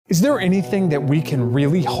Is there anything that we can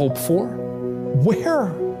really hope for? Where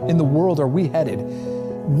in the world are we headed?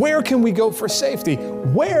 Where can we go for safety?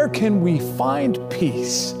 Where can we find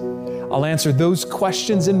peace? I'll answer those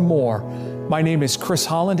questions and more. My name is Chris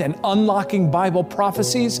Holland, and Unlocking Bible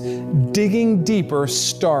Prophecies, Digging Deeper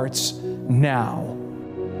starts now.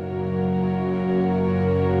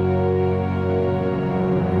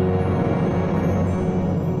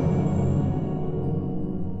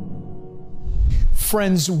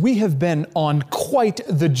 Friends, we have been on quite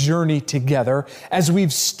the journey together as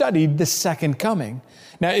we've studied the second coming.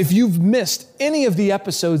 Now, if you've missed any of the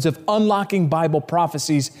episodes of Unlocking Bible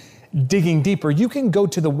Prophecies, Digging Deeper, you can go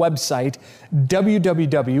to the website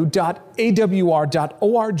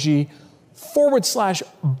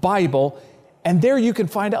www.awr.org/Bible, and there you can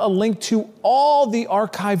find a link to all the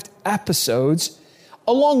archived episodes.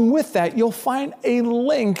 Along with that, you'll find a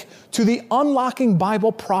link to the Unlocking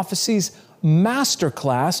Bible Prophecies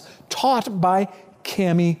Masterclass taught by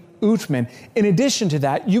Cami Utman. In addition to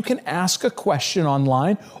that, you can ask a question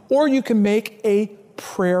online, or you can make a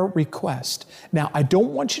prayer request. Now, I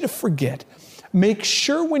don't want you to forget, make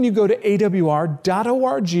sure when you go to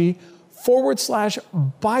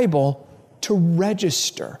awr.org/Bible to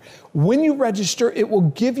register. When you register, it will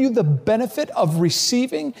give you the benefit of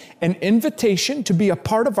receiving an invitation to be a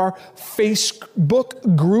part of our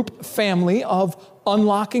Facebook group family of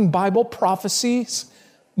Unlocking Bible Prophecies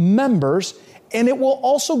members, and it will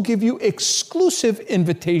also give you exclusive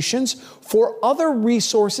invitations for other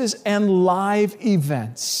resources and live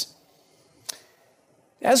events.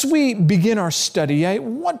 As we begin our study, I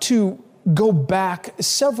want to go back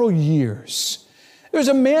several years. There's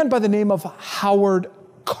a man by the name of Howard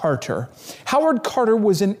Carter. Howard Carter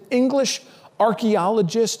was an English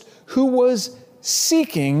archaeologist who was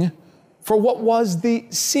seeking for what was the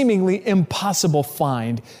seemingly impossible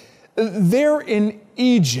find. There in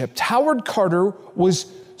Egypt, Howard Carter was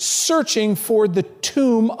searching for the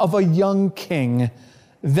tomb of a young king.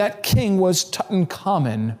 That king was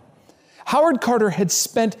Tutankhamun. Howard Carter had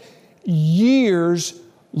spent years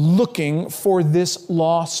looking for this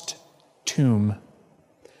lost tomb.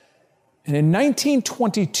 And in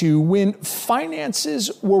 1922, when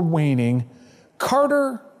finances were waning,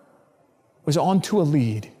 Carter was onto a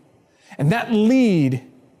lead. And that lead,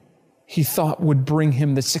 he thought, would bring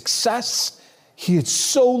him the success he had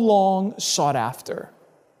so long sought after.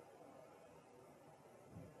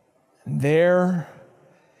 And there,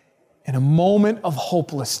 in a moment of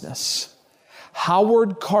hopelessness,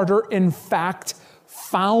 Howard Carter, in fact,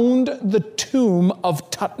 found the tomb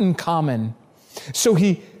of Tutankhamun. So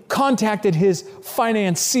he contacted his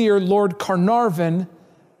financier, Lord Carnarvon,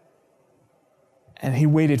 and he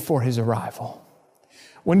waited for his arrival.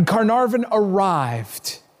 When Carnarvon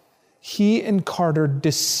arrived, he and Carter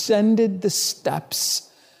descended the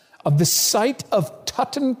steps of the site of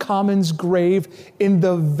Tutankhamun's grave in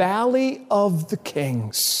the Valley of the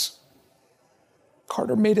Kings.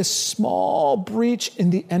 Carter made a small breach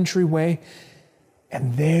in the entryway,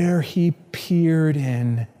 and there he peered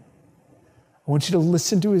in. I want you to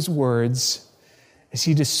listen to his words as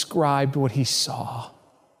he described what he saw.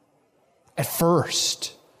 At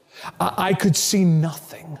first, I could see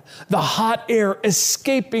nothing. The hot air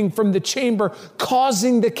escaping from the chamber,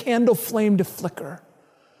 causing the candle flame to flicker.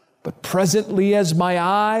 But presently, as my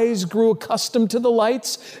eyes grew accustomed to the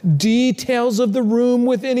lights, details of the room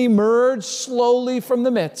within emerged slowly from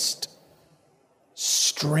the midst.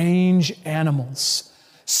 Strange animals,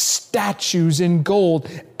 statues in gold,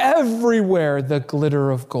 everywhere the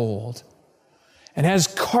glitter of gold. And as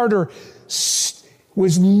Carter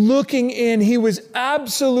was looking in, he was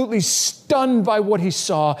absolutely stunned by what he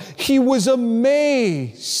saw. He was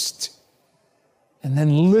amazed. And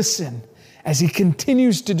then listen as he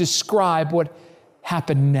continues to describe what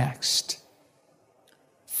happened next.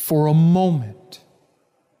 For a moment,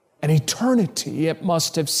 an eternity it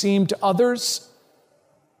must have seemed to others,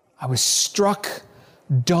 I was struck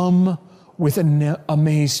dumb with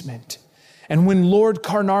amazement. And when Lord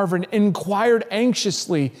Carnarvon inquired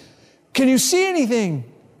anxiously, "Can you see anything?"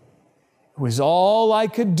 It was all I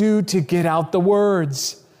could do to get out the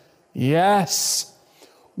words, "Yes,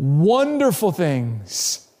 wonderful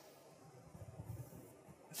things."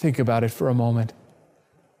 Think about it for a moment.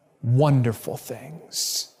 Wonderful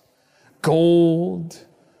things. Gold,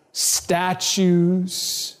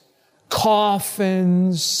 statues,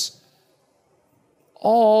 coffins,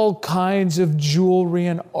 all kinds of jewelry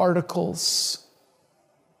and articles.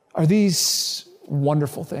 Are these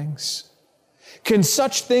wonderful things? Can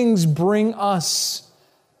such things bring us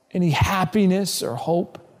any happiness or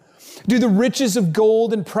hope? Do the riches of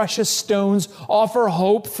gold and precious stones offer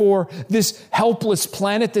hope for this helpless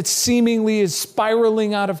planet that seemingly is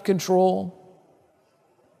spiraling out of control?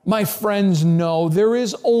 My friends, no, there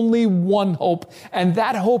is only one hope, and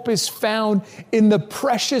that hope is found in the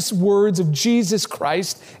precious words of Jesus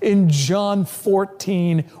Christ in John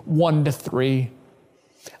 14, 1-3.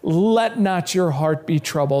 Let not your heart be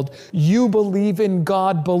troubled. You believe in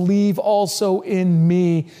God, believe also in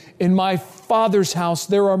me. In my Father's house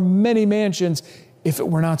there are many mansions. If it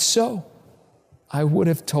were not so, I would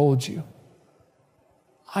have told you.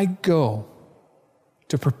 I go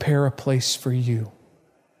to prepare a place for you.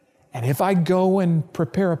 And if I go and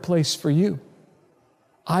prepare a place for you,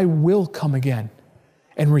 I will come again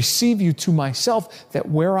and receive you to myself, that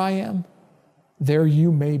where I am, there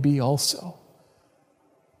you may be also.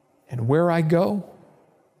 And where I go,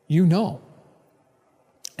 you know.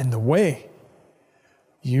 And the way,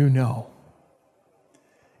 you know.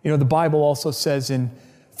 You know, the Bible also says in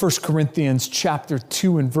 1 Corinthians chapter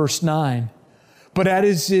 2 and verse 9, but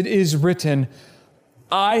as it is written,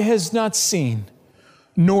 eye has not seen,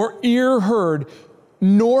 nor ear heard,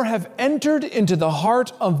 nor have entered into the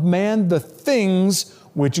heart of man the things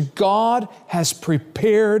which God has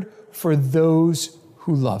prepared for those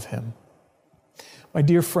who love him. My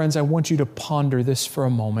dear friends, I want you to ponder this for a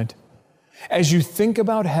moment. As you think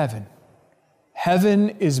about heaven,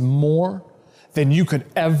 heaven is more than you could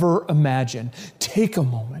ever imagine. Take a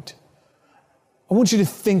moment. I want you to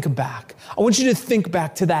think back. I want you to think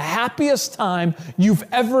back to the happiest time you've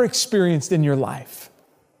ever experienced in your life.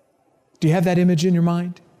 Do you have that image in your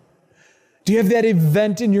mind? Do you have that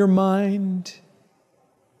event in your mind?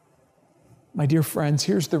 My dear friends,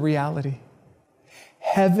 here's the reality.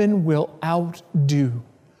 Heaven will outdo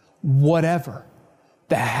whatever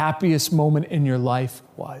the happiest moment in your life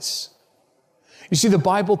was. You see, the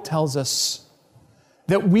Bible tells us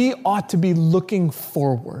that we ought to be looking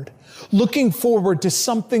forward to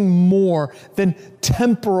something more than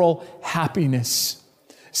temporal happiness.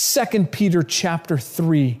 2 Peter chapter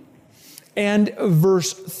 3 and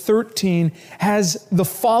verse 13 has the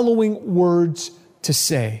following words to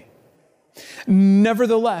say.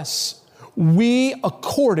 Nevertheless, we,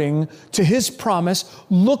 according to his promise,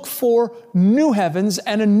 look for new heavens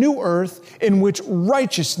and a new earth in which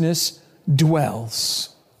righteousness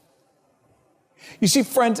dwells. You see,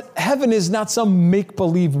 friends, heaven is not some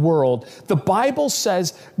make-believe world. The Bible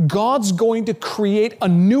says God's going to create a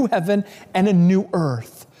new heaven and a new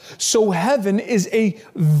earth. So heaven is a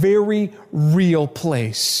very real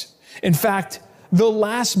place. In fact, the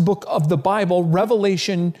last book of the Bible,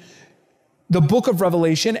 Revelation, the book of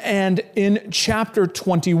Revelation, and in chapter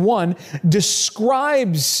 21,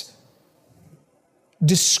 describes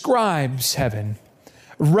heaven.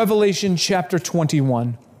 Revelation chapter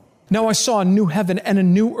 21. Now I saw a new heaven and a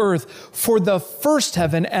new earth, for the first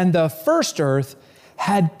heaven and the first earth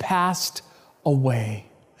had passed away.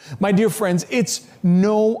 My dear friends, it's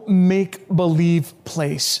no make-believe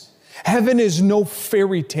place. Heaven is no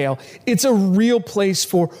fairy tale. It's a real place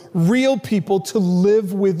for real people to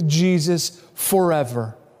live with Jesus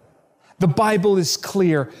forever. The Bible is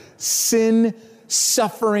clear. Sin,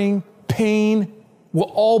 suffering, pain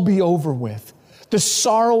will all be over with. The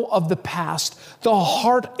sorrow of the past, the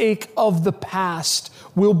heartache of the past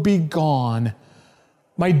will be gone.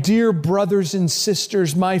 My dear brothers and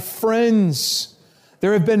sisters, my friends,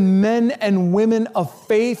 there have been men and women of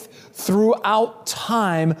faith throughout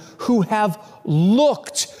time who have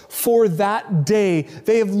looked for that day.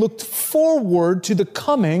 They have looked forward to the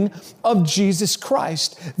coming of Jesus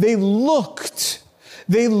Christ. They looked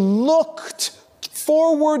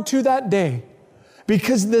forward to that day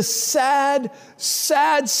because the sad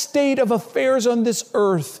state of affairs on this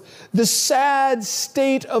earth, the sad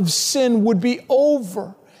state of sin would be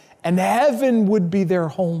over and heaven would be their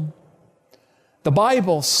home. The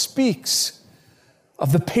Bible speaks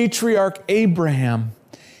of the patriarch Abraham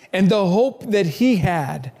and the hope that he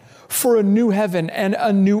had for a new heaven and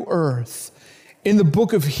a new earth. In the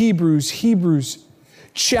book of Hebrews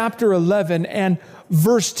chapter 11 and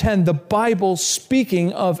verse 10, the Bible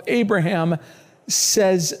speaking of Abraham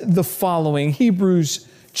says the following. Hebrews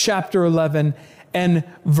chapter 11 and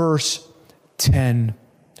verse 10.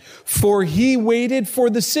 For he waited for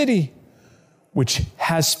the city which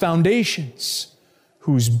has foundations,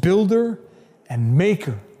 whose builder and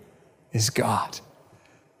maker is God.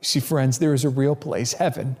 You see, friends, there is a real place,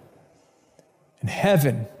 heaven. And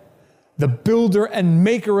heaven, the builder and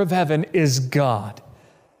maker of heaven is God.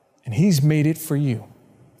 And he's made it for you.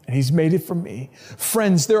 And he's made it for me.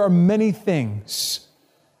 Friends, there are many things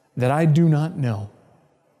that I do not know.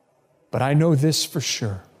 But I know this for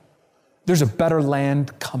sure, There's a better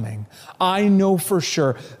land coming. I know for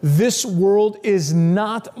sure this world is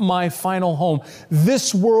not my final home.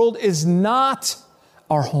 This world is not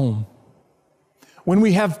our home. When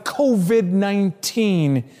we have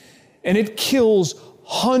COVID-19 and it kills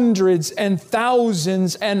hundreds and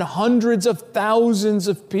thousands and hundreds of thousands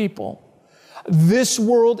of people, this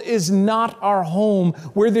world is not our home.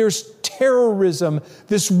 Where there's terrorism,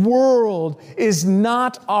 this world is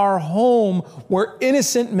not our home. Where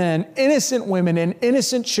innocent men, innocent women, and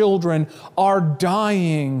innocent children are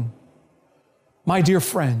dying. My dear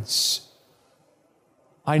friends,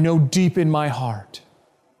 I know deep in my heart,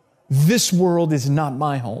 this world is not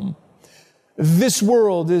my home. This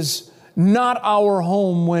world is not our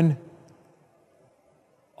home when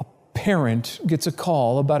parent gets a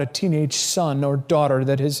call about a teenage son or daughter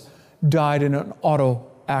that has died in an auto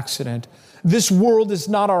accident. This world is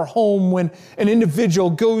not our home when an individual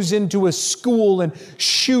goes into a school and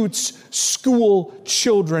shoots school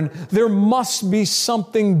children. There must be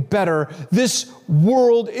something better. This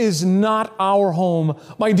world is not our home.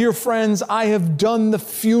 My dear friends, I have done the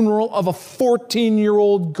funeral of a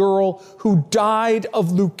 14-year-old girl who died of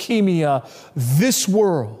leukemia. This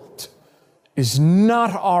world is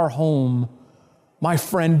not our home. My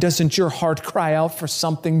friend, doesn't your heart cry out for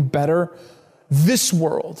something better? This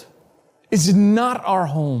world is not our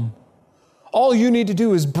home. All you need to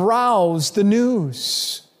do is browse the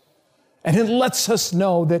news, and it lets us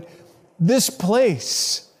know that this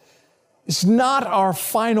place is not our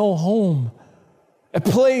final home. A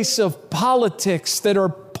place of politics that are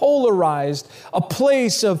polarized, a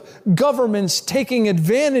place of governments taking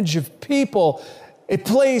advantage of people, a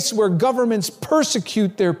place where governments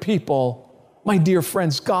persecute their people. My dear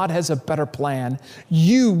friends, God has a better plan.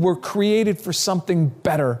 You were created for something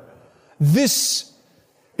better. This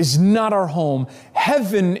is not our home.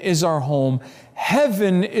 Heaven is our home.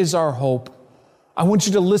 Heaven is our hope. I want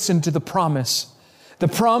you to listen to the promise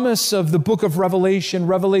of the book of Revelation,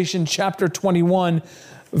 Revelation chapter 21,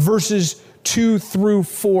 verses 2 through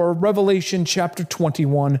 4. Revelation chapter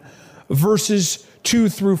 21, verses 2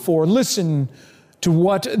 through 4. Listen to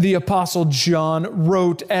what the Apostle John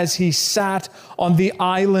wrote as he sat on the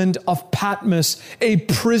island of Patmos, a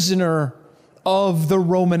prisoner of the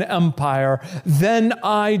Roman Empire. Then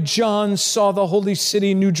I, John, saw the holy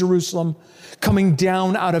city, New Jerusalem, coming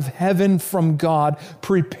down out of heaven from God,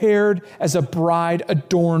 prepared as a bride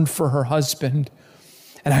adorned for her husband.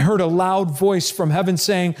 And I heard a loud voice from heaven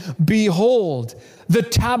saying, "Behold, the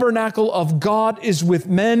tabernacle of God is with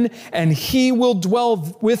men, and he will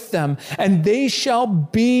dwell with them, and they shall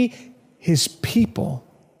be his people.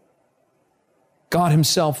 God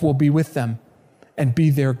himself will be with them and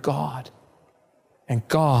be their God. And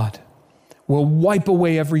God will wipe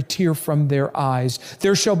away every tear from their eyes.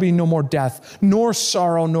 There shall be no more death, nor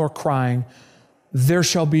sorrow, nor crying. There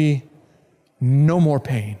shall be no more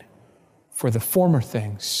pain, for the former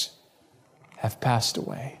things have passed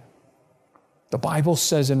away." The Bible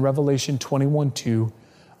says in Revelation 21:2,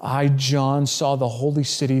 I, John, saw the holy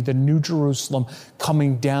city, the New Jerusalem,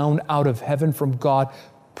 coming down out of heaven from God,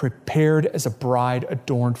 prepared as a bride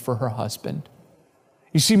adorned for her husband.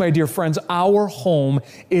 You see, my dear friends, our home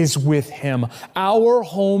is with him. Our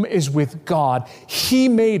home is with God. He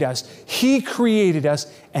made us, he created us,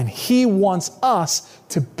 and he wants us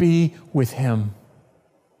to be with him.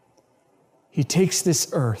 He takes this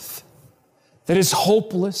earth that is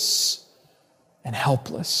hopeless and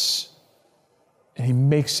helpless, and he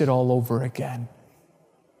makes it all over again.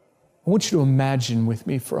 I want you to imagine with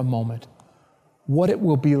me for a moment what it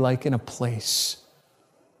will be like in a place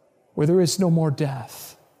where there is no more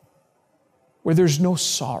death, where there's no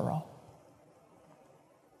sorrow,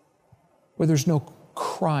 where there's no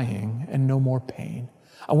crying and no more pain.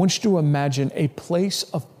 I want you to imagine a place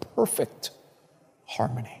of perfect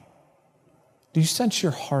harmony. Do you sense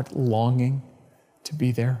your heart longing to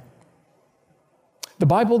be there? The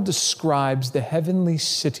Bible describes the heavenly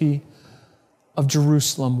city of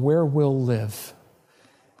Jerusalem where we'll live.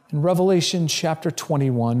 In Revelation chapter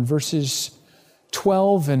 21, verses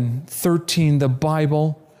 12 and 13, the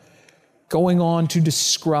Bible, going on to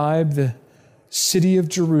describe the city of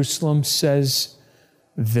Jerusalem, says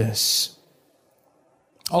this.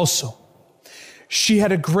 Also, she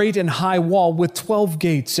had a great and high wall with 12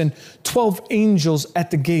 gates and 12 angels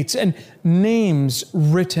at the gates and names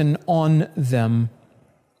written on them,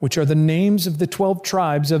 which are the names of the 12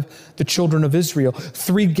 tribes of the children of Israel.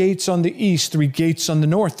 3 gates on the east, 3 gates on the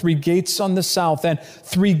north, 3 gates on the south, and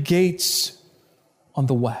 3 gates on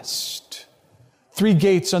the west. 3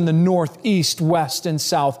 gates on the north, east, west, and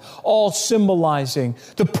south, all symbolizing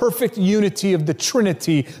the perfect unity of the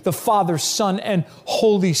Trinity, the Father, Son, and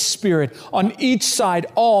Holy Spirit. On each side,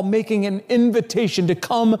 all making an invitation to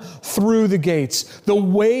come through the gates. The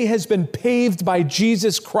way has been paved by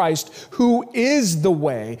Jesus Christ, who is the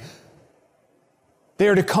way. They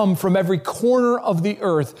are to come from every corner of the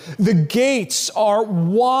earth. The gates are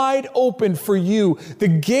wide open for you. The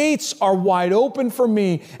gates are wide open for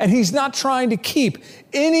me. And He's not trying to keep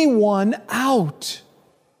anyone out.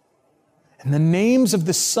 And the names of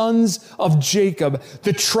the sons of Jacob,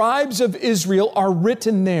 the tribes of Israel, are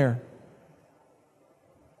written there.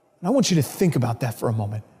 And I want you to think about that for a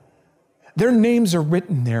moment. Their names are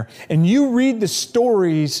written there. And you read the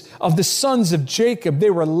stories of the sons of Jacob. They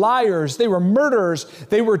were liars. They were murderers.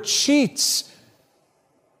 They were cheats.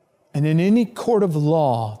 And in any court of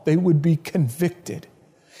law, they would be convicted.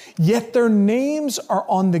 Yet their names are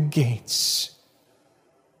on the gates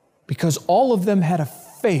because all of them had a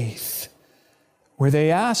faith where they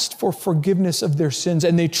asked for forgiveness of their sins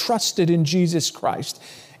and they trusted in Jesus Christ.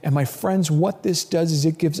 And my friends, what this does is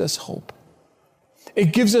it gives us hope.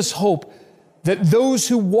 It gives us hope that those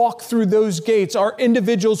who walk through those gates are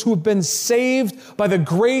individuals who have been saved by the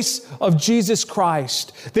grace of Jesus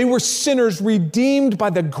Christ. They were sinners redeemed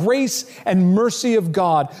by the grace and mercy of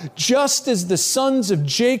God, just as the sons of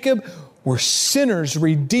Jacob were sinners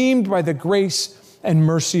redeemed by the grace and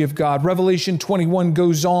mercy of God. Revelation 21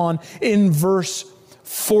 goes on in verse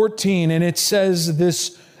 14, and it says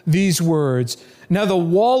these words. Now the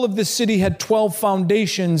wall of the city had 12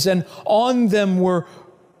 foundations, and on them were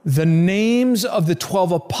the names of the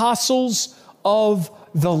 12 apostles of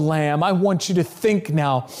the Lamb. I want you to think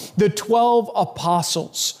now, the 12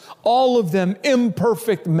 apostles, all of them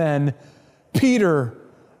imperfect men. Peter,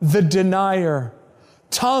 the denier.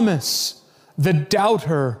 Thomas, the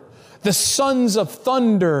doubter. The sons of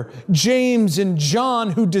thunder, James and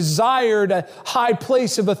John, who desired a high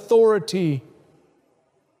place of authority.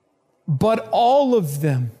 But all of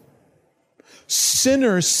them,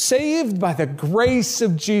 sinners saved by the grace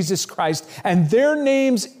of Jesus Christ, and their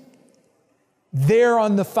names there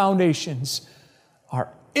on the foundations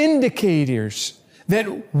are indicators that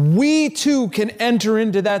we too can enter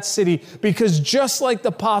into that city, because just like the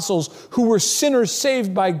apostles who were sinners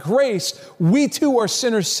saved by grace, we too are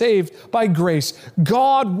sinners saved by grace.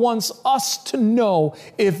 God wants us to know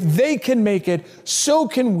if they can make it, so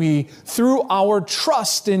can we through our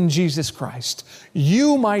trust in Jesus Christ.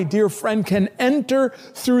 You, my dear friend, can enter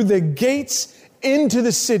through the gates into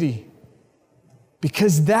the city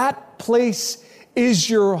because that place is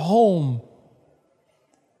your home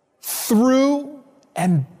through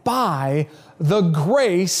and by the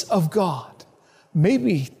grace of God.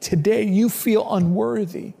 Maybe today you feel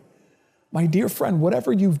unworthy. My dear friend,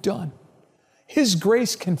 whatever you've done, His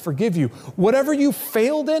grace can forgive you. Whatever you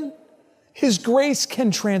failed in, His grace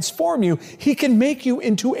can transform you. He can make you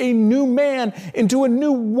into a new man, into a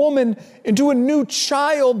new woman, into a new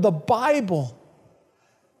child. The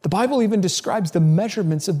Bible even describes the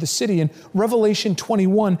measurements of the city in Revelation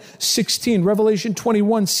 21:16. Revelation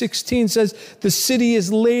 21:16 says, the city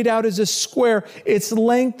is laid out as a square. Its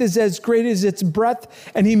length is as great as its breadth.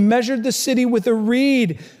 And He measured the city with a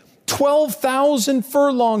reed, 12,000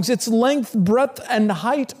 furlongs. Its length, breadth, and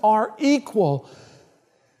height are equal.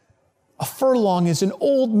 A furlong is an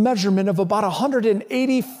old measurement of about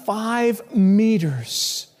 185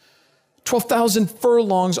 meters. 12,000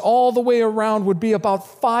 furlongs all the way around would be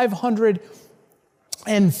about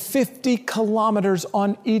 550 kilometers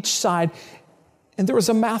on each side. And there was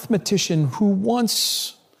a mathematician who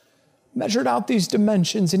once measured out these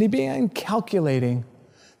dimensions, and he began calculating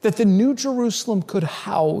that the New Jerusalem could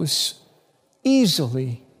house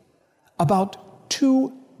easily about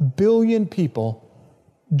 2 billion people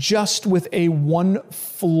just with a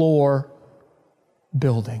 1-floor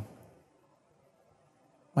building.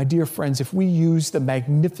 My dear friends, if we use the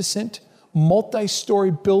magnificent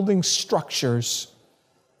multi-story building structures,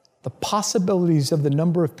 the possibilities of the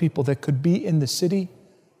number of people that could be in the city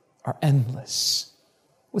are endless.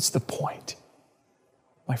 What's the point?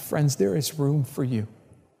 My friends, there is room for you.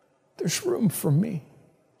 There's room for me.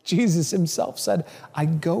 Jesus Himself said, I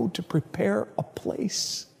go to prepare a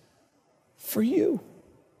place for you.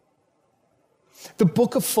 The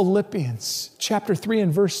book of Philippians, chapter 3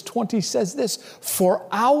 and verse 20 says this, for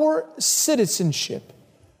our citizenship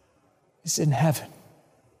is in heaven.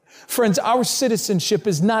 Friends, our citizenship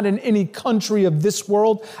is not in any country of this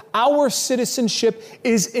world. Our citizenship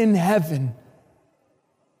is in heaven.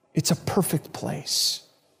 It's a perfect place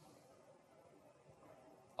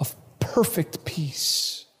of perfect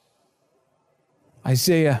peace.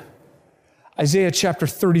 Isaiah Isaiah chapter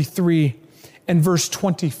 33 and verse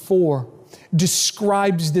 24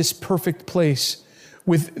 describes this perfect place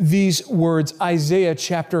with these words. Isaiah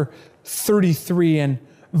chapter 33 and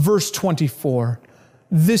verse 24.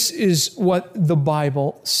 This is what the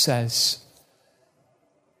Bible says.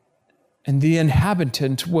 And the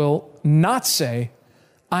inhabitant will not say,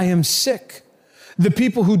 I am sick. The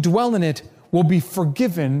people who dwell in it will be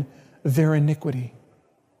forgiven their iniquity.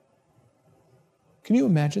 Can you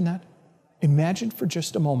imagine that? Imagine for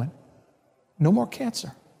just a moment. No more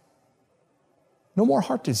cancer. No more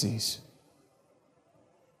heart disease.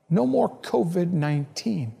 No more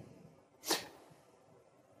COVID-19.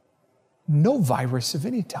 No virus of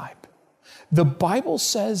any type. The Bible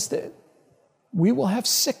says that we will have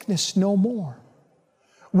sickness no more.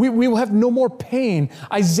 We will have no more pain.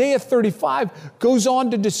 Isaiah 35 goes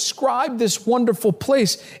on to describe this wonderful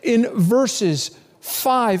place in verses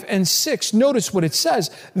 5 and 6. Notice what it says.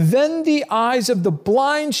 Then the eyes of the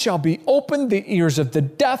blind shall be opened, the ears of the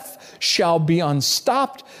deaf shall be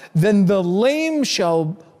unstopped. Then the lame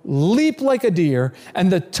shall leap like a deer,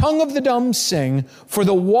 and the tongue of the dumb sing, for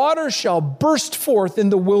the water shall burst forth in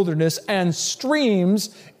the wilderness and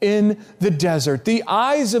streams in the desert. The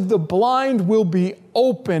eyes of the blind will be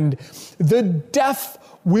opened. The deaf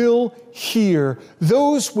will hear.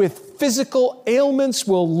 Those with physical ailments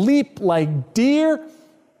will leap like deer,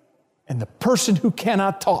 and the person who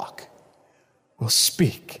cannot talk will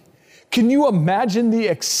speak. Can you imagine the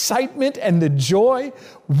excitement and the joy?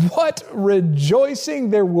 What rejoicing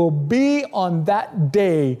there will be on that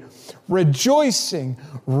day. Rejoicing,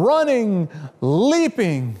 running,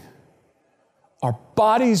 leaping. Our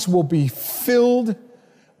bodies will be filled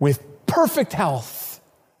with perfect health.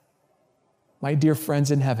 My dear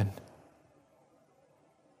friends in heaven,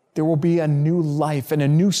 there will be a new life and a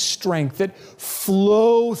new strength that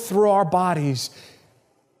flow through our bodies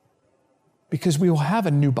because we will have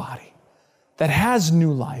a new body that has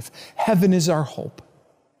new life. Heaven is our hope.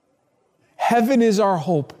 Heaven is our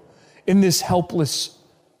hope in this helpless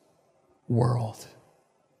world.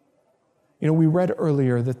 You know, we read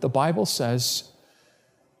earlier that the Bible says,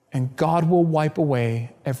 and God will wipe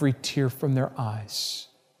away every tear from their eyes.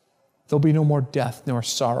 There'll be no more death, nor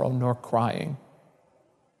sorrow, nor crying.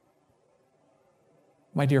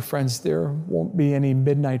 My dear friends, there won't be any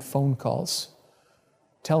midnight phone calls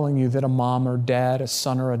telling you that a mom or dad, a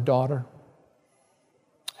son or a daughter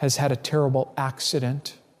has had a terrible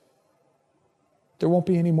accident. There won't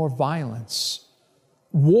be any more violence.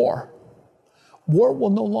 War will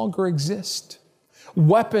no longer exist.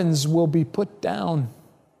 Weapons will be put down.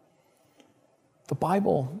 The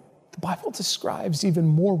Bible describes even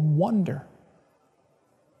more wonder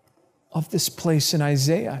of this place in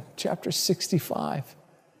Isaiah chapter 65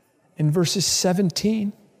 in verses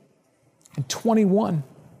 17 and 21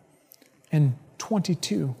 and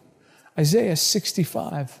 22. Isaiah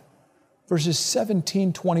 65, verses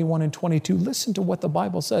 17, 21, and 22. Listen to what the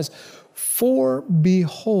Bible says. For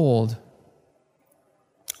behold,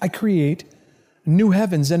 I create new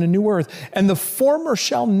heavens and a new earth, and the former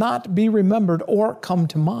shall not be remembered or come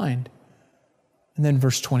to mind. And then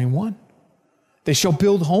verse 21. They shall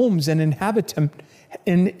build homes and inhabit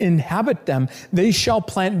them. They shall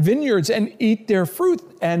plant vineyards and eat their fruit.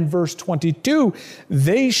 And verse 22,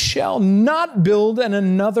 they shall not build and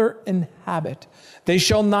another inhabit. They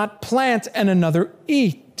shall not plant and another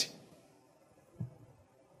eat.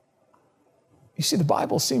 You see, the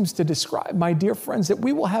Bible seems to describe, my dear friends, that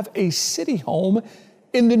we will have a city home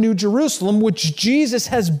in the New Jerusalem, which Jesus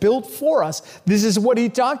has built for us. This is what he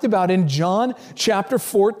talked about in John chapter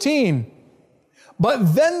 14.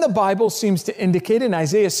 But then the Bible seems to indicate in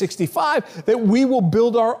Isaiah 65 that we will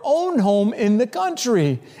build our own home in the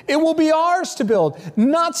country. It will be ours to build,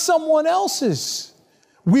 not someone else's.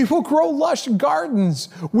 We will grow lush gardens.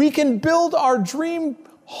 We can build our dream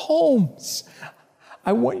homes.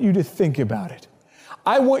 I want you to think about it.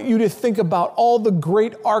 I want you to think about all the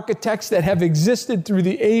great architects that have existed through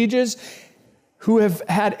the ages who have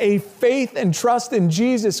had a faith and trust in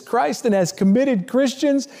Jesus Christ and as committed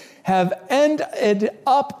Christians have ended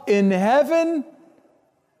up in heaven.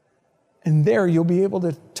 And there you'll be able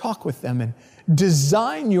to talk with them and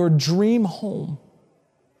design your dream home.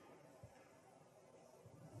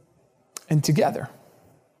 And together,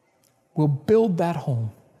 we'll build that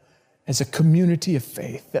home as a community of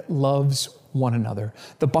faith that loves one another.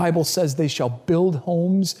 The Bible says they shall build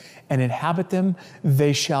homes and inhabit them.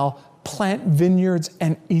 They shall plant vineyards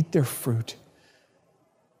and eat their fruit.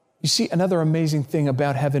 You see, another amazing thing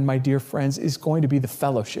about heaven, my dear friends, is going to be the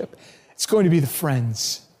fellowship. It's going to be the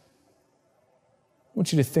friends. I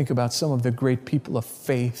want you to think about some of the great people of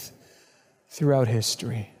faith throughout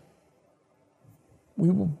history. we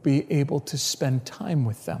will be able to spend time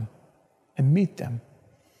with them and meet them.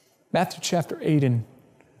 Matthew chapter 8 and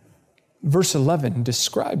verse 11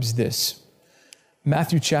 describes this.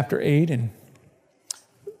 Matthew chapter 8 and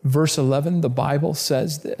verse 11, the Bible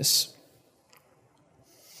says this.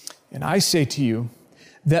 And I say to you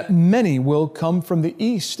that many will come from the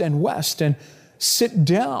east and west and sit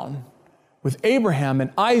down with Abraham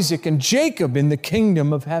and Isaac and Jacob in the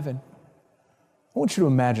kingdom of heaven. I want you to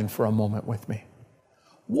imagine for a moment with me.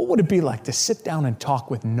 What would it be like to sit down and talk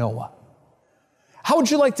with Noah? How would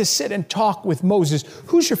you like to sit and talk with Moses?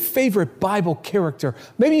 Who's your favorite Bible character?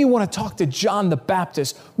 Maybe you want to talk to John the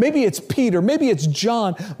Baptist. Maybe it's Peter. Maybe it's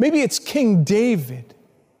John. Maybe it's King David.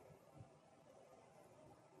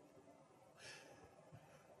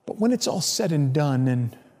 But when it's all said and done,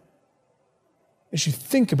 and as you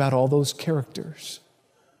think about all those characters,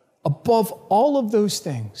 above all of those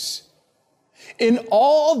things, in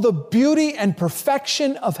all the beauty and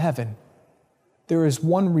perfection of heaven, there is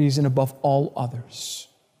one reason above all others.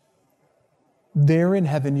 There in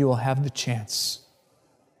heaven, you will have the chance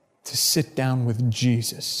to sit down with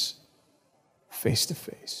Jesus face to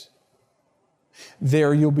face.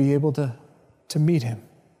 There you'll be able to meet him,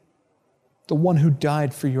 the one who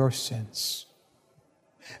died for your sins.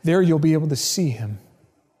 There you'll be able to see him,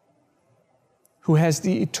 who has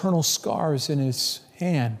the eternal scars in his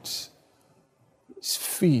hands, his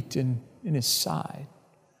feet, and in his side.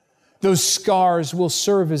 Those scars will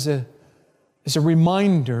serve as a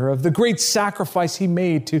reminder of the great sacrifice he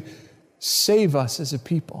made to save us as a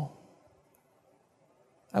people.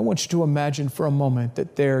 I want you to imagine for a moment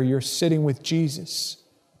that there you're sitting with Jesus,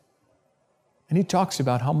 and he talks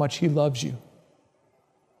about how much he loves you.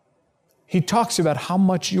 He talks about how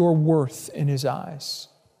much you're worth in his eyes.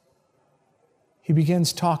 He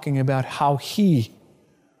begins talking about how he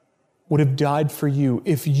would have died for you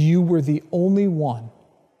if you were the only one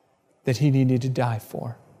that he needed to die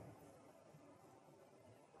for.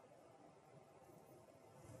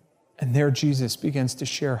 And there Jesus begins to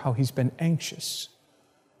share how he's been anxious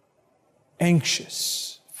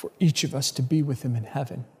for each of us to be with him in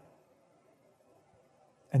heaven.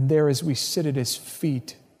 And there as we sit at his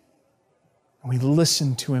feet and we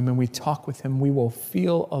listen to him and we talk with him, we will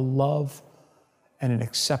feel a love and an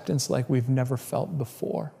acceptance like we've never felt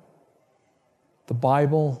before. The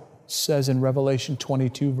Bible says in Revelation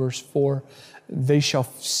 22, verse 4, they shall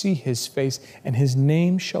see his face, and his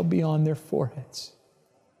name shall be on their foreheads.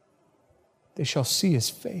 They shall see his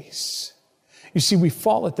face. You see, we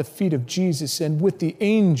fall at the feet of Jesus, and with the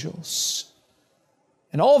angels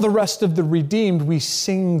and all the rest of the redeemed, we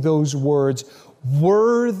sing those words,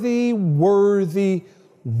 worthy, worthy,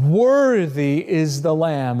 worthy is the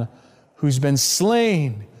Lamb who's been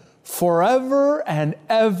slain forever and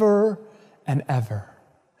ever and ever.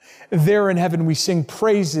 There in heaven, we sing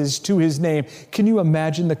praises to his name. Can you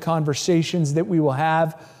imagine the conversations that we will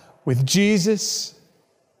have with Jesus?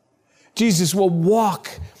 Jesus will walk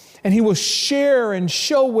and he will share and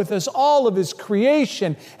show with us all of his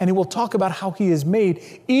creation, and he will talk about how he has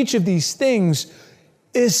made each of these things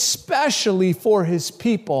especially for his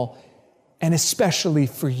people and especially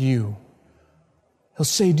for you. He'll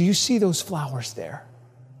say, do you see those flowers there?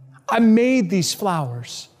 I made these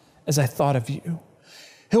flowers as I thought of you.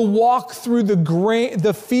 He'll walk through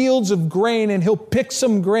the fields of grain, and he'll pick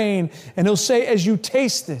some grain, and he'll say, as you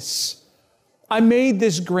taste this, I made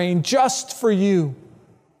this grain just for you.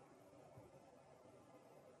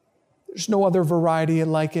 There's no other variety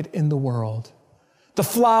like it in the world. The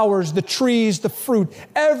flowers, the trees, the fruit,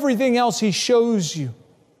 everything else he shows you,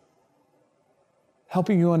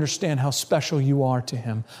 helping you understand how special you are to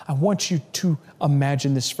him. I want you to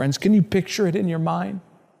imagine this, friends. Can you picture it in your mind?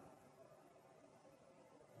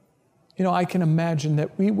 You know, I can imagine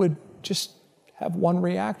that we would just have one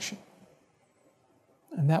reaction,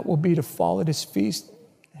 and that will be to fall at his feet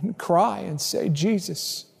and cry and say,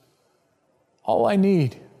 Jesus, all I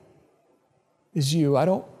need is you. I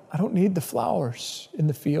don't need the flowers in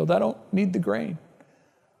the field. I don't need the grain.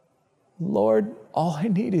 Lord, all I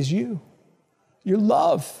need is you. Your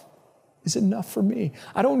love is enough for me.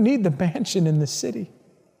 I don't need the mansion in the city.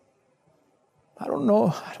 I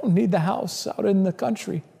don't need the house out in the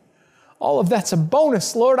country. All of that's a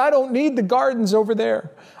bonus, Lord. I don't need the gardens over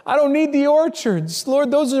there. I don't need the orchards.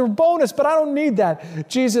 Lord, those are a bonus, but I don't need that.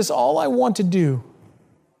 Jesus, all I want to do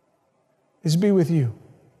is be with you.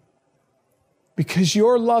 Because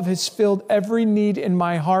your love has filled every need in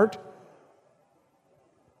my heart.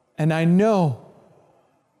 And I know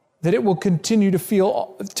that it will continue to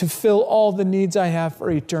fill all the needs I have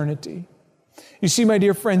for eternity. You see, my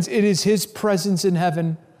dear friends, it is his presence in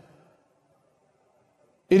heaven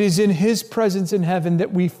It is in His presence in heaven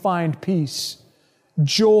that we find peace,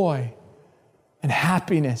 joy, and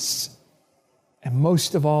happiness. And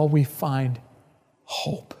most of all, we find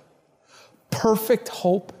hope. Perfect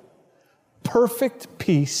hope, perfect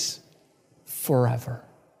peace forever.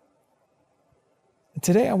 And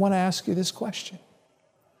today I want to ask you this question.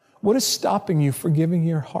 What is stopping you from giving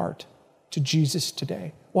your heart to Jesus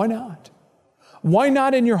today? Why not? Why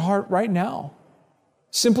not in your heart right now?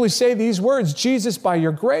 Simply say these words, Jesus, by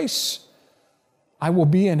your grace, I will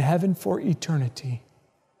be in heaven for eternity.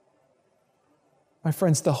 My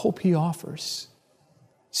friends, the hope He offers,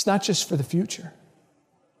 it's not just for the future,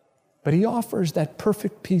 but He offers that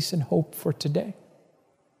perfect peace and hope for today.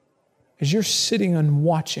 As you're sitting and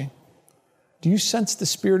watching, do you sense the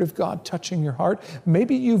Spirit of God touching your heart?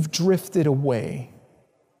 Maybe you've drifted away.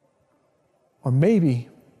 Or maybe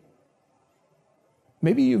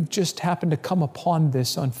you've just happened to come upon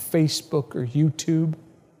this on Facebook or YouTube.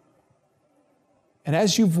 And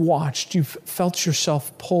as you've watched, you've felt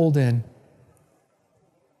yourself pulled in.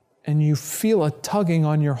 And you feel a tugging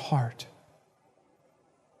on your heart.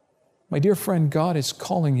 My dear friend, God is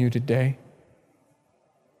calling you today.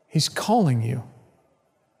 He's calling you.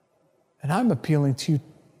 And I'm appealing to you,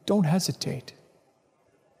 don't hesitate.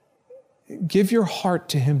 Give your heart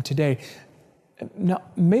to Him today. Now,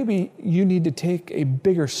 maybe you need to take a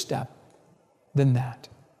bigger step than that.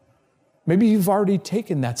 Maybe you've already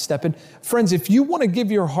taken that step. And friends, if you want to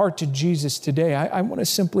give your heart to Jesus today, I want to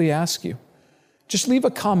simply ask you, just leave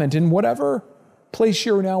a comment in whatever place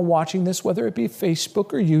you're now watching this, whether it be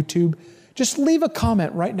Facebook or YouTube. Just leave a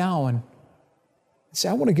comment right now and say,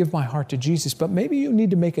 I want to give my heart to Jesus. But maybe you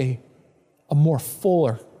need to make a more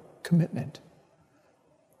fuller commitment.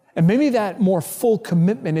 And maybe that more full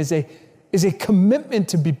commitment is a commitment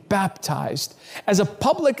to be baptized as a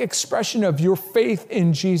public expression of your faith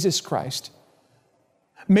in Jesus Christ.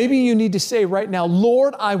 Maybe you need to say right now,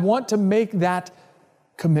 Lord, I want to make that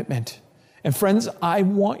commitment. And friends, I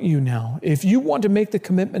want you now, if you want to make the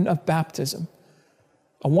commitment of baptism,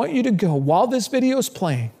 I want you to go, while this video is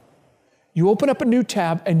playing, you open up a new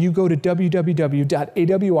tab and you go to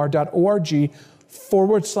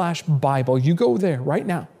www.awr.org/Bible. You go there right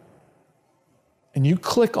now and you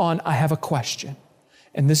click on, I have a question.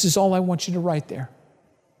 And this is all I want you to write there.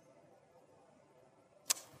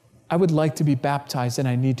 I would like to be baptized and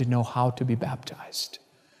I need to know how to be baptized.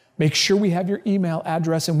 Make sure we have your email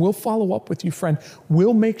address and we'll follow up with you, friend.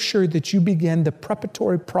 We'll make sure that you begin the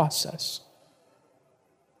preparatory process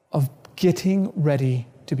of getting ready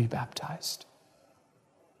to be baptized.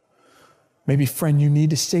 Maybe, friend, you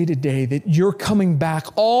need to say today that you're coming back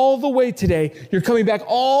all the way today. You're coming back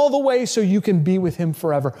all the way so you can be with Him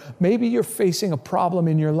forever. Maybe you're facing a problem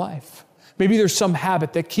in your life. Maybe there's some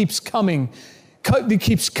habit that keeps coming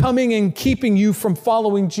and keeping you from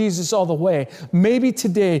following Jesus all the way. Maybe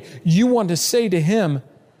today you want to say to Him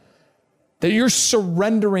that you're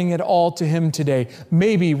surrendering it all to Him today.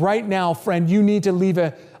 Maybe right now, friend, you need to leave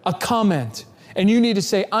a comment and you need to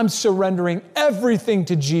say, I'm surrendering everything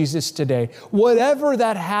to Jesus today. Whatever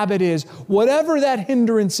that habit is, whatever that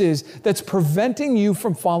hindrance is that's preventing you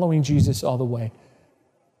from following Jesus all the way.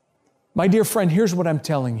 My dear friend, here's what I'm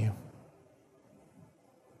telling you.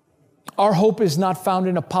 Our hope is not found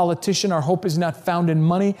in a politician. Our hope is not found in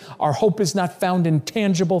money. Our hope is not found in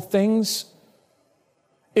tangible things.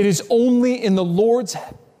 It is only in the Lord's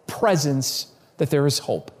presence that there is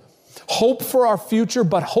hope. Hope for our future,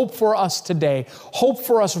 but hope for us today. Hope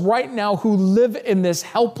for us right now who live in this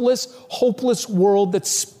helpless, hopeless world that's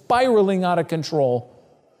spiraling out of control.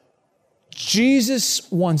 Jesus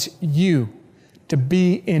wants you to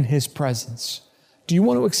be in His presence. Do you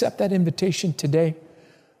want to accept that invitation today?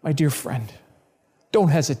 My dear friend, don't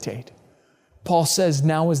hesitate. Paul says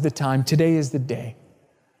now is the time. Today is the day.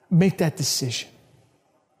 Make that decision.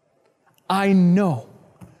 I know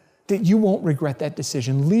that you won't regret that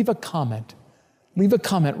decision. Leave a comment. Leave a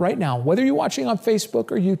comment right now. Whether you're watching on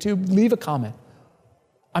Facebook or YouTube, leave a comment.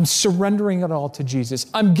 I'm surrendering it all to Jesus.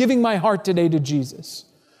 I'm giving my heart today to Jesus.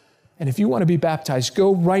 And if you want to be baptized,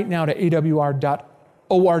 go right now to awr.org/Bible.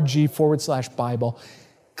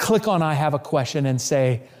 Click on I have a question and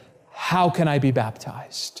say, how can I be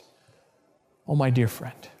baptized? Oh, my dear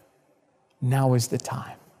friend, now is the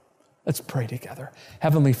time. Let's pray together.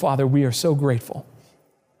 Heavenly Father, we are so grateful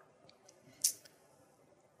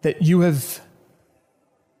that you have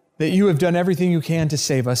done everything you can to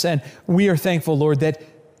save us. And we are thankful, Lord, that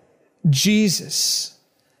Jesus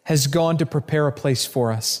has gone to prepare a place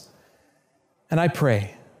for us. And I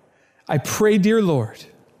pray, dear Lord,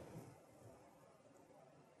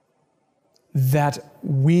 that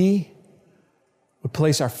we would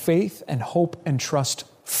place our faith and hope and trust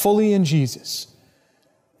fully in Jesus,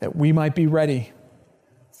 that we might be ready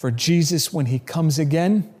for Jesus when He comes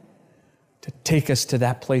again to take us to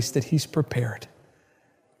that place that He's prepared.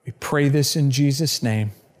 We pray this in Jesus'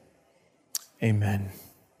 name. Amen.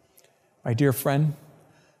 My dear friend,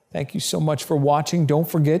 thank you so much for watching. Don't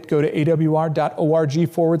forget, go to awr.org/Bible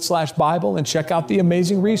and check out the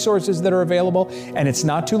amazing resources that are available. And it's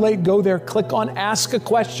not too late. Go there, click on Ask a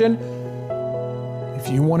Question. If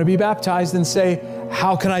you want to be baptized, then say,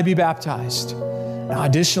 how can I be baptized? Now,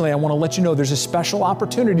 additionally, I want to let you know there's a special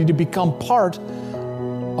opportunity to become part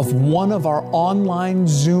of one of our online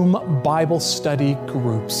Zoom Bible study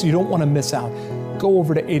groups. You don't want to miss out. Go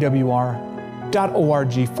over to awr.org/Bible.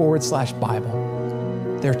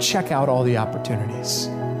 There, check out all the opportunities.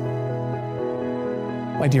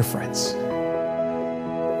 My dear friends,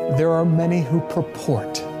 there are many who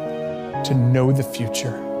purport to know the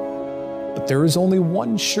future, but there is only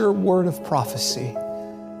one sure word of prophecy,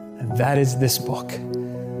 and that is this book.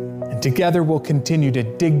 And together we'll continue to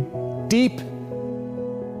dig deep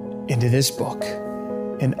into this book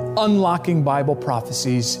in unlocking Bible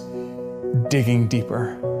prophecies, digging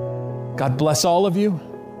deeper. God bless all of you.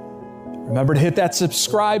 Remember to hit that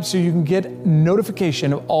subscribe so you can get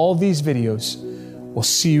notification of all these videos. We'll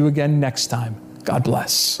see you again next time. God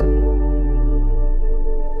bless.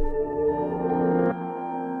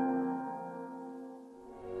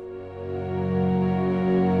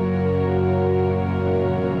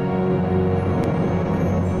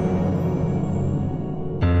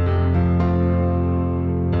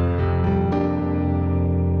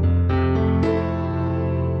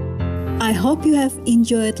 I hope you have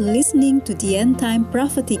enjoyed listening to the End Time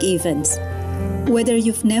Prophetic Events. Whether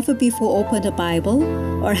you've never before opened a Bible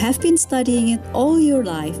or have been studying it all your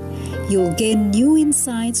life, you'll gain new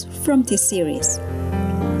insights from this series.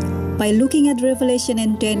 By looking at Revelation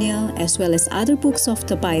and Daniel as well as other books of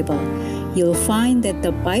the Bible, you'll find that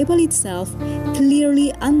the Bible itself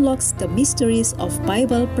clearly unlocks the mysteries of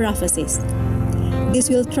Bible prophecies. This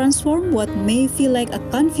will transform what may feel like a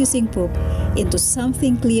confusing book into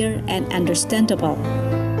something clear and understandable.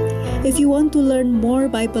 If you want to learn more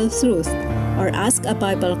Bible truth, or ask a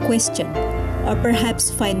Bible question, or perhaps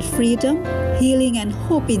find freedom, healing, and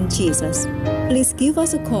hope in Jesus, please give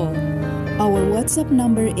us a call. Our WhatsApp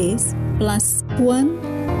number is +1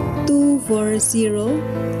 240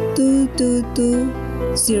 222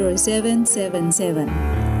 0777.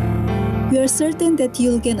 We are certain that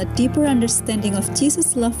you'll gain a deeper understanding of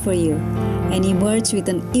Jesus' love for you and emerge with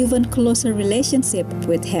an even closer relationship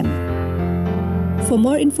with Him. For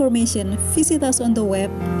more information, visit us on the web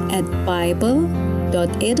at bible.awr.org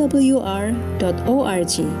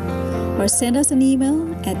or send us an email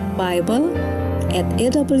at bible@awr.org.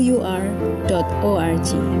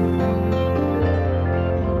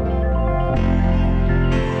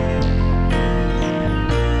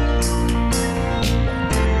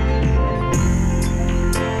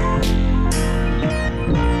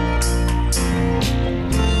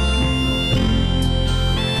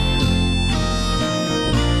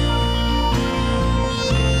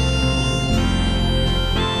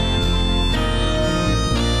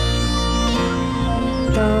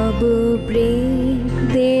 তবু প্রেম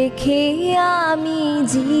দেখে আমি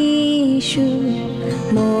যিশু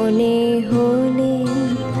মনে হলে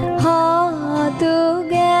হত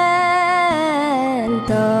জ্ঞান।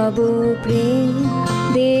 তবু প্রেম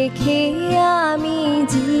দেখে আমি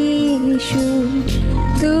যিশু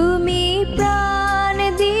তুমি প্রাণ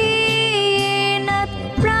দিয়ে না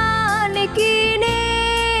প্রাণ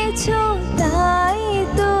কিনেছ, তাই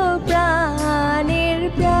তো প্রাণের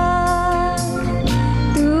প্রাণ।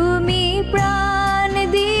 তুমি প্রাণ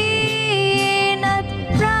দিয়ে না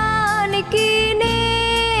প্রাণ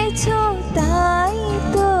কিনেছ, তাই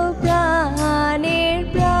তো প্রাণের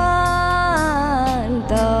প্রাণ।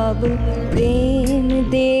 তবু প্রেম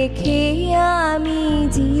দেখে আমি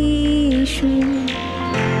যিশু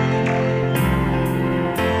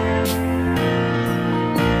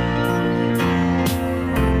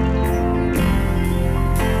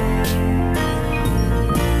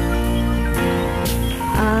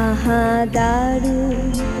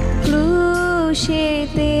দারুণ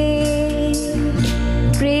ক্রুশেতে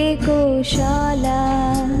প্রেকশালা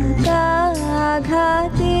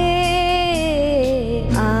আঘাতে,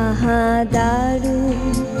 আহা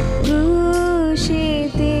দারুণ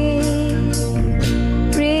ক্রুশেতে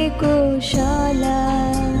প্রেকশালা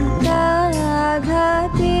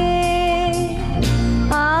আঘাতে,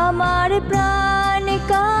 আমার প্রাণ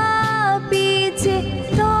কাঁপিছে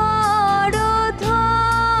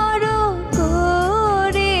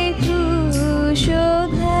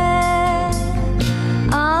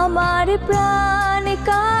প্রাণ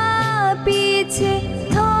কা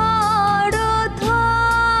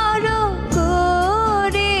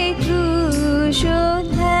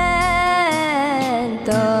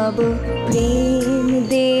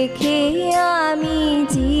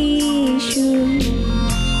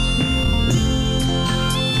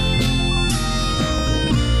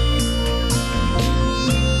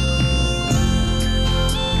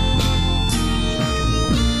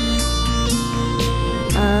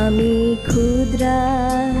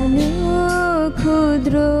ক্ষুদ্রাণু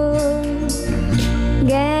ক্ষুদ্র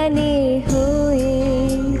জ্ঞানে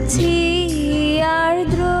হয়েছি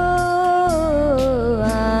আর্দ্র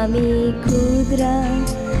আমি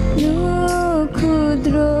ক্ষুদ্রাণু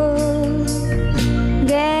ক্ষুদ্র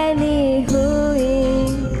জ্ঞানে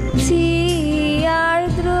হয়েছি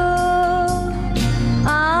আর্দ্র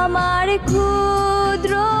আমার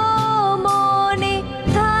ক্ষুদ্র মনে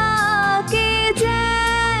থাকে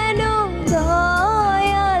যেন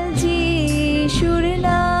দয়াল যিশুর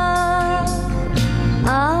নাম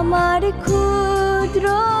আমার ক্ষুদ্র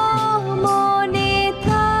মনে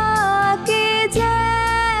থাকে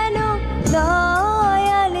যেন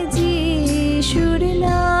দয়াল যিশুর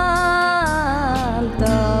নাম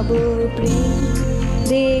তব প্রেম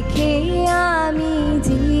দেখে আমি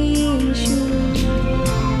যিশু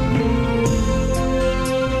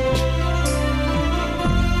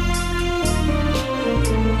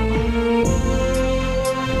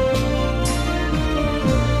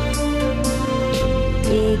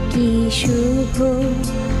কি শুভ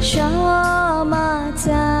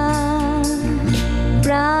সমাচার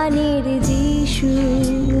প্রাণের যিশু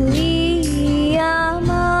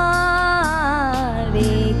আমার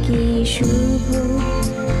কি শুভ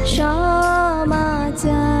সমাচার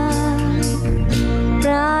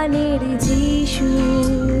প্রাণের যিশু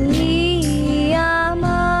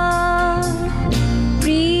আমার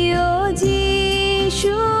প্রিয়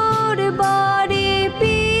যিশুর বরে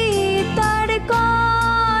পিতার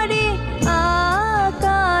করে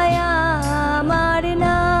আকায় আমার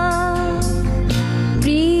নাম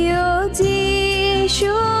প্রিয়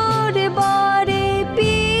যিশুর বরে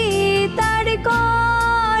পিতার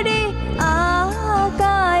করে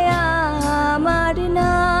আকায় আমার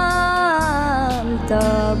নাম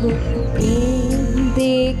তব প্রেম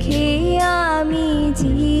দেখে আমি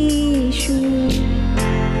যিশু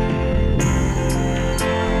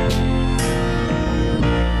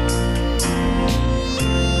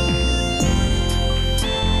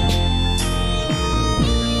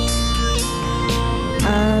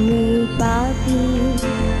আমি পাপী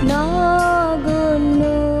নগণ্য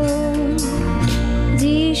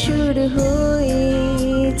যিশুর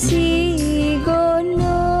হয়েছি গণ্য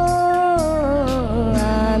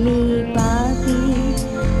আমি পাপী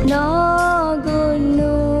নগণ্য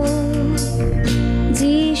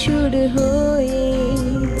যিশুর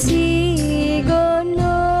হয়েছি গণ্য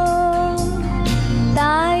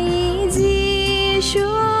তাই যিশু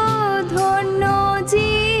ধন্য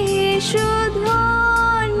যিশু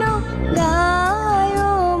ধন্য গায়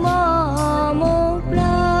মম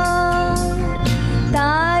প্রাণ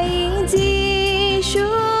তাই যিশু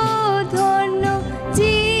ধন্য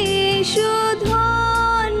যিশু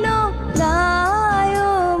ধন্য গায়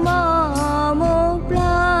মম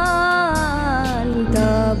প্রাণ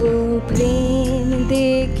তব প্রেম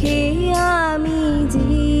দেখে আমি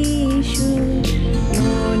যিশু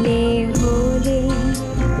মনে হলে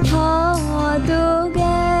হদ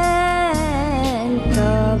জ্ঞান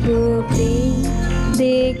তব প্রেম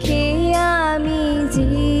দেখে আমি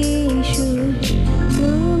যিশু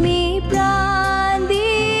তুমি প্রাণ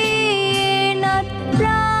দিয়ে নাথ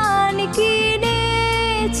প্রাণ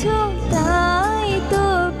কিনেছ তাই তো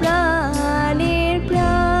প্রাণের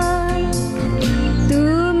প্রাণ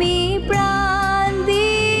তুমি প্রাণ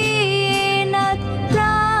দিয়ে নাথ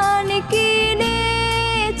প্রাণ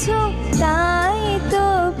কিনেছ তাই তো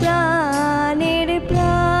প্রাণের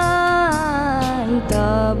প্রাণ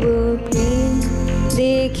তব প্রেম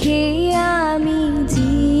দেখে আমি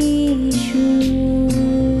যিশু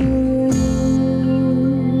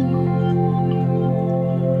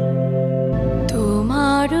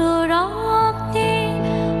তোমার রক্তে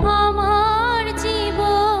আমার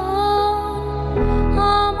জীবন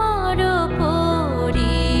আমার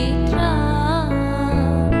পরিত্রাণ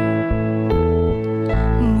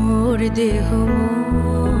মোর দেহ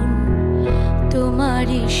মন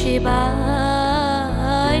তোমারই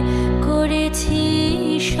সেবায় করেছি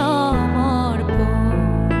সমর্পণ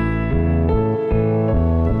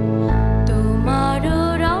তোমার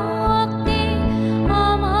রক্তে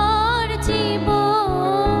আমার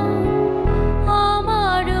জীবন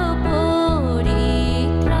আমার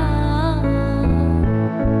পরিত্রাণ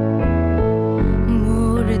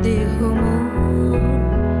মোর দেহ মন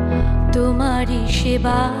তোমারই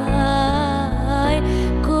সেবায়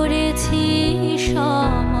করেছি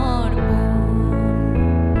সমর্পণ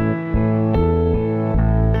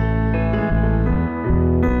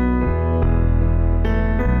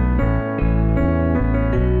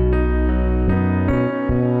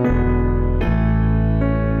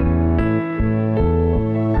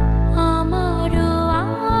আমার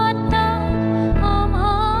আত্মা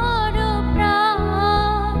আমার প্রাণ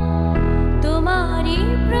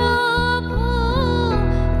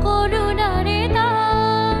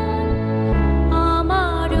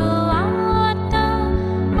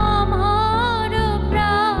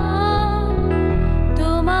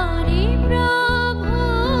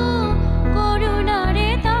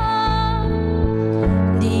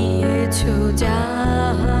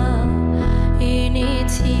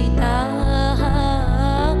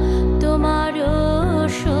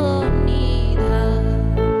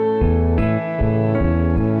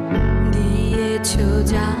করেছো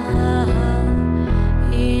যা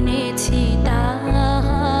এনেছি তা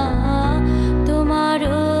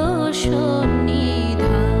তোমারও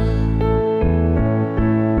সন্নিধান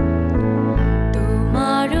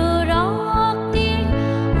তোমারও রক্তে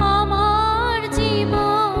আমার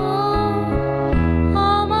জীবন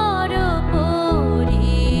আমার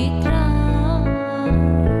পরিত্রাণ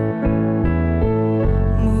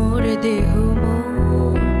মোর দেহ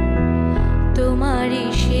মন তোমারই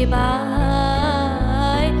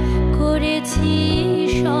সেবায় করেছি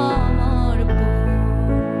সমর্পণ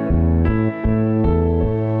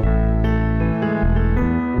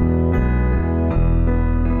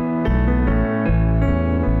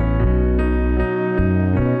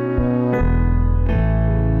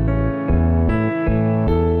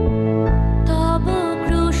তব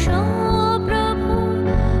ক্রুশ প্রভু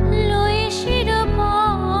লয়ে শির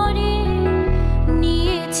পরে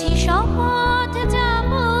নিয়েছি শপথ যাব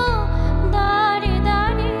দাঁড়ে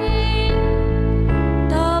দাঁড়ে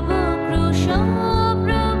তব ক্রুশ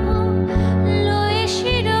প্রভু লয়ে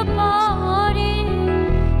শির পরে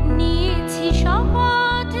নিয়েছি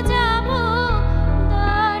শপথ যাব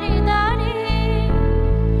দাঁড়ে দাঁড়ে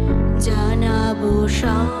জানাবো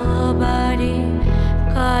সবারে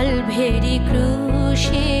কালভেরি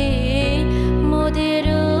ক্রুশে মোদের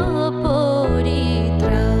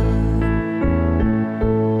পরিত্রাণ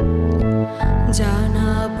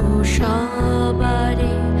জানাবো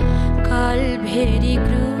সবারে কালভেরি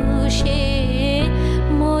ক্রুশে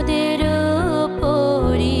মোদের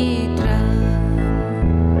পরিত্রাণ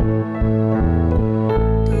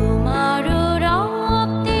তোমারও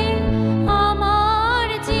রক্তে আমার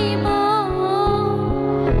জীবন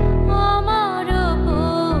আমার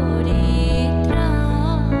পরিত্রাণ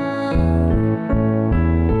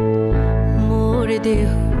মোর দেহ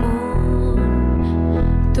মন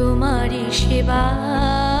তোমারই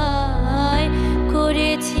সেবায়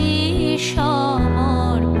করেছি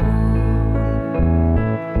সমর্পণ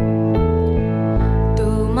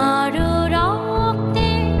তোমারও রক্তে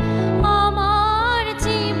আমার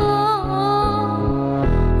জীবন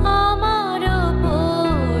আমার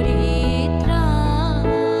পরিত্রাণ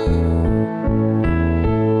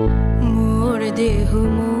মোর দেহ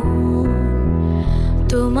মন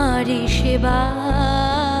তোমারই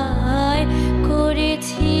সেবায়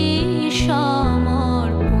করেছি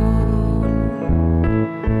সমর্পণ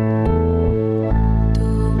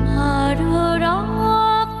তোমারও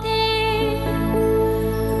রক্তে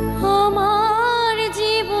আমার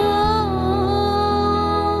জীবন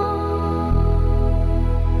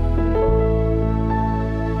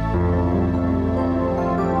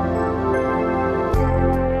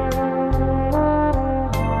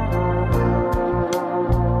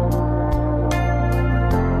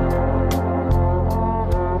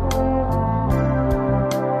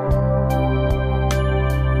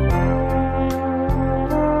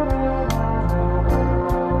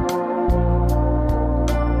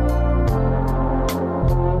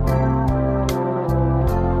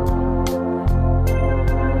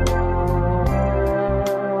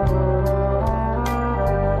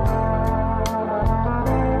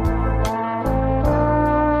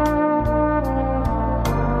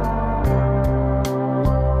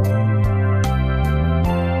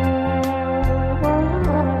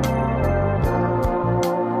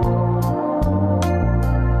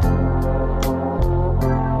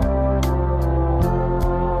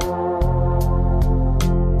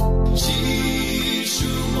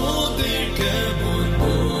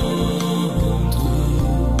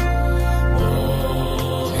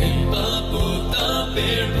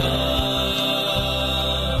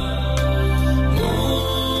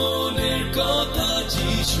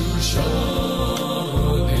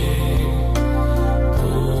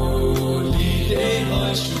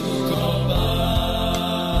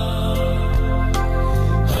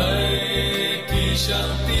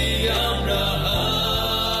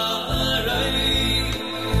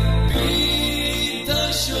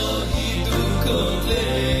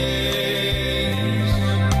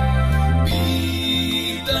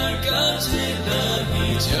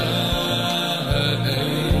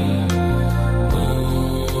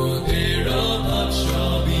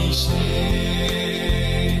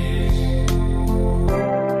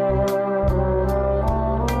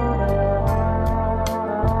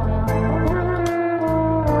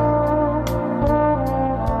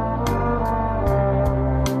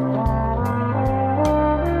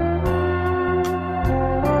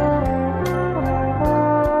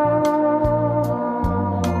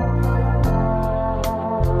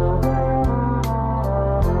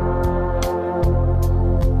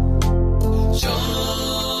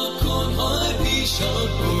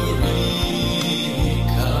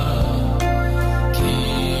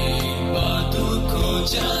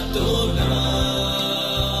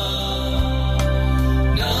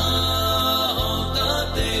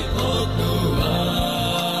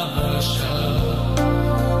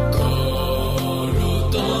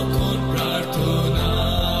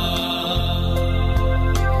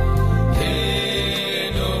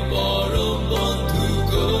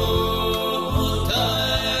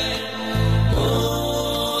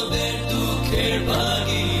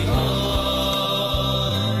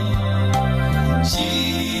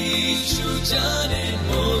জানেন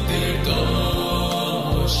মোদের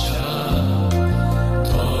দশা,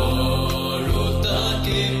 ধরো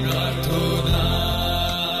তাকে প্রার্থনা।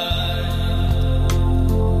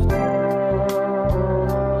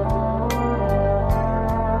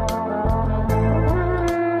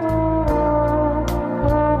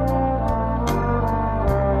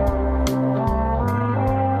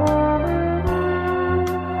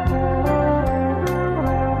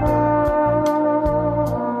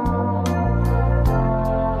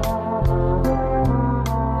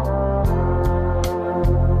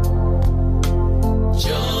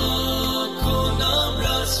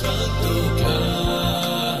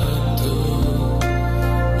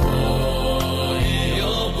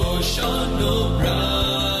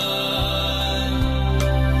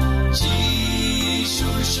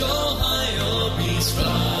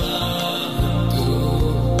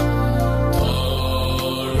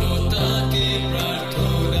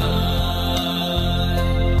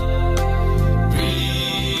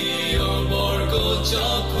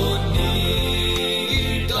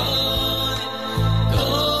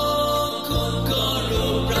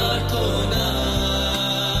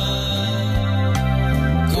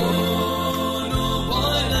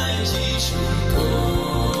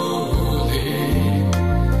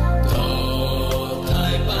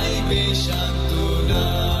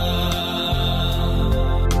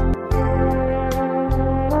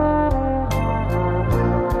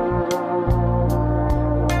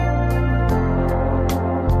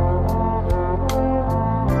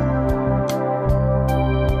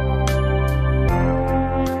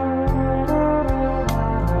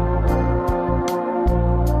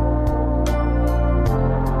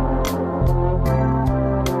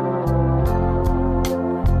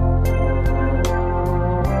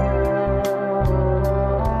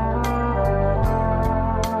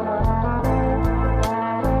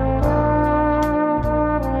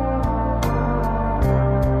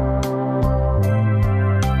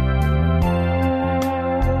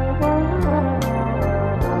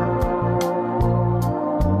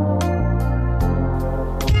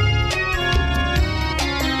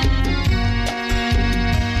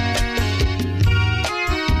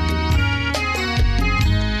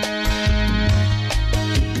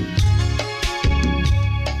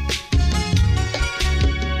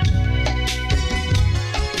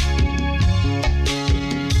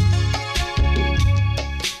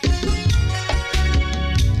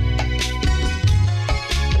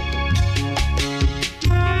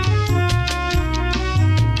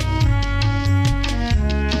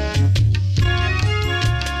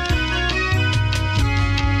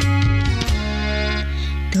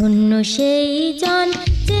 ধন্য সেই জন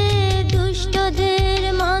যে দুষ্টদের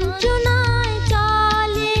মন্ত্রণায়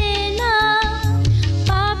চলে না,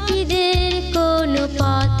 পাপীদের কোনো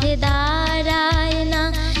পথে দাঁড়ায় না,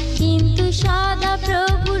 কিন্তু সদা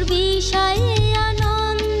প্রভুর বিষয়ে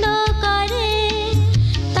আনন্দ করে,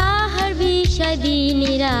 তাহার বিষয় দিন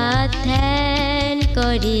রাত ধ্যান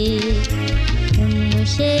করে। ধন্য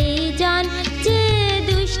সেই জন যে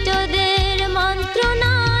দুষ্টদের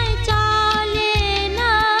মন্ত্রণায় চলে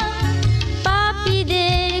না,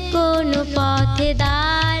 পাপীদের কোনো পথে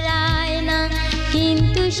দাঁড়ায় না,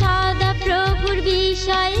 কিন্তু সদা প্রভুর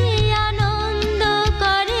বিষয়ে আনন্দ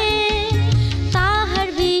করে, তাহার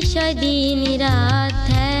বিষয় দিন রাত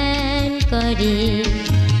ধ্যান করে।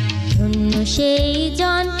 ধন্য সেই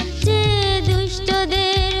জন যে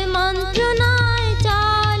দুষ্টদের মন্ত্রণায়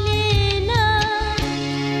চলে না।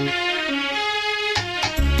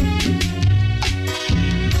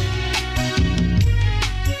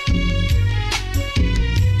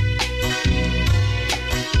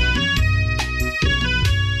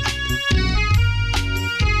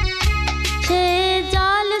 সে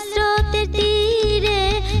জল স্রোতের তীরে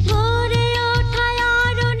ভরে ওঠায়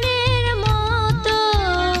আরণ্যের মতো,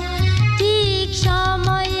 ঠিক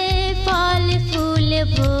সময়ে ফল ফুলে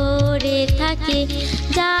ভরে থাকে,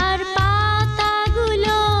 যার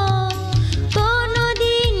পাতাগুলো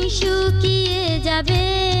কোনোদিন শুকিয়ে যাবে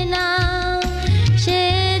না। সে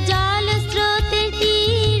জল স্রোতের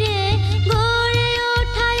তীরে ভরে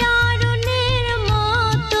ওঠায় আরণ্যের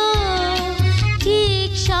মতো, ঠিক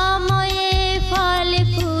সময়ে ফল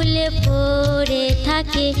ফুলে ভরে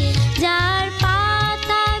থাকে, যার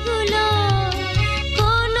পাতাগুলো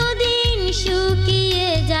কোনোদিন শুকিয়ে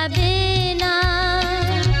যাবে না।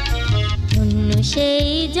 ধন্য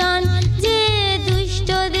সেই জন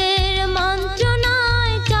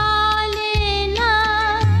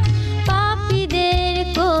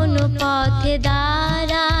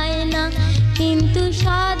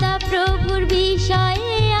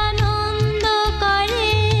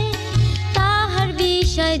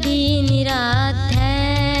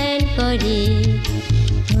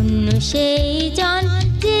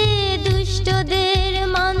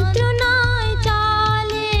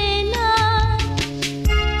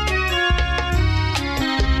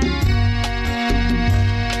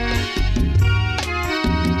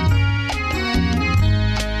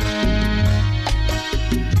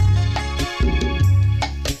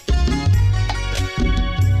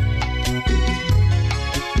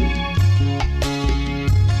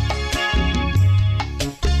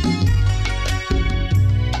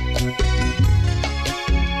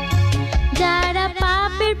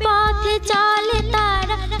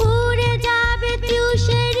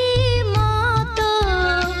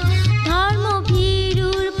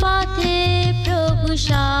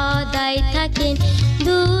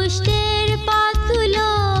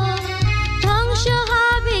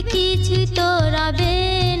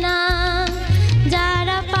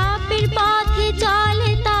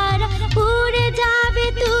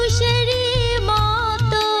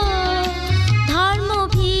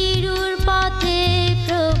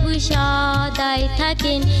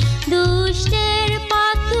থাকেন দুষ্টের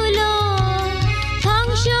পথগুলো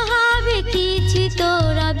ধ্বংস হবে কিছু তো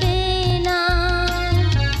রবে না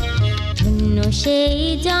ধন্য সেই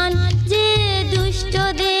জন যে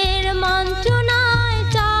দুষ্টদের মন্ত্রণায়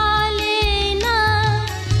চলে না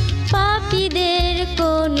পাপীদের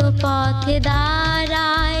কোনো পথে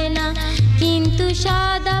দাঁড়ায় না কিন্তু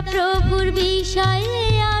সদা প্রভুর বিষয়ে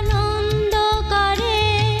আনন্দ করে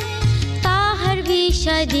তাহার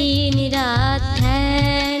বিষয় দিন রাত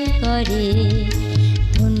ধ্যান করে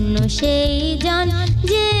ধন্য সেই জন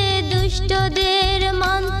যে দুষ্টদের